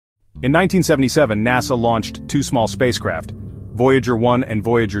In 1977, NASA launched two small spacecraft, Voyager 1 and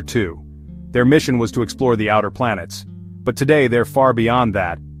Voyager 2. Their mission was to explore the outer planets. But today they're far beyond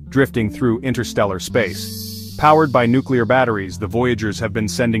that, drifting through interstellar space. Powered by nuclear batteries, the Voyagers have been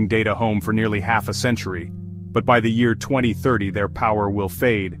sending data home for nearly half a century. But by the year 2030 their power will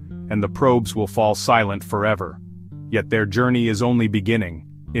fade, and the probes will fall silent forever. Yet their journey is only beginning.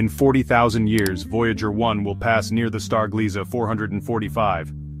 In 40,000 years, Voyager 1 will pass near the star Gliese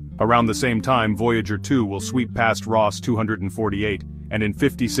 445. Around the same time, Voyager 2 will sweep past Ross 248, and in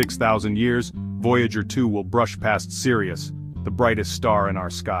 56,000 years, Voyager 2 will brush past Sirius, the brightest star in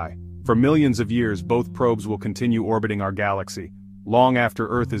our sky. For millions of years, both probes will continue orbiting our galaxy. Long after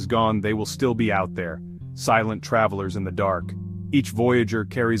Earth is gone, they will still be out there, silent travelers in the dark. Each Voyager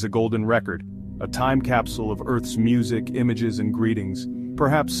carries a golden record, a time capsule of Earth's music, images, and greetings.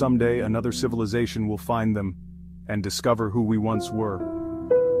 Perhaps someday another civilization will find them and discover who we once were.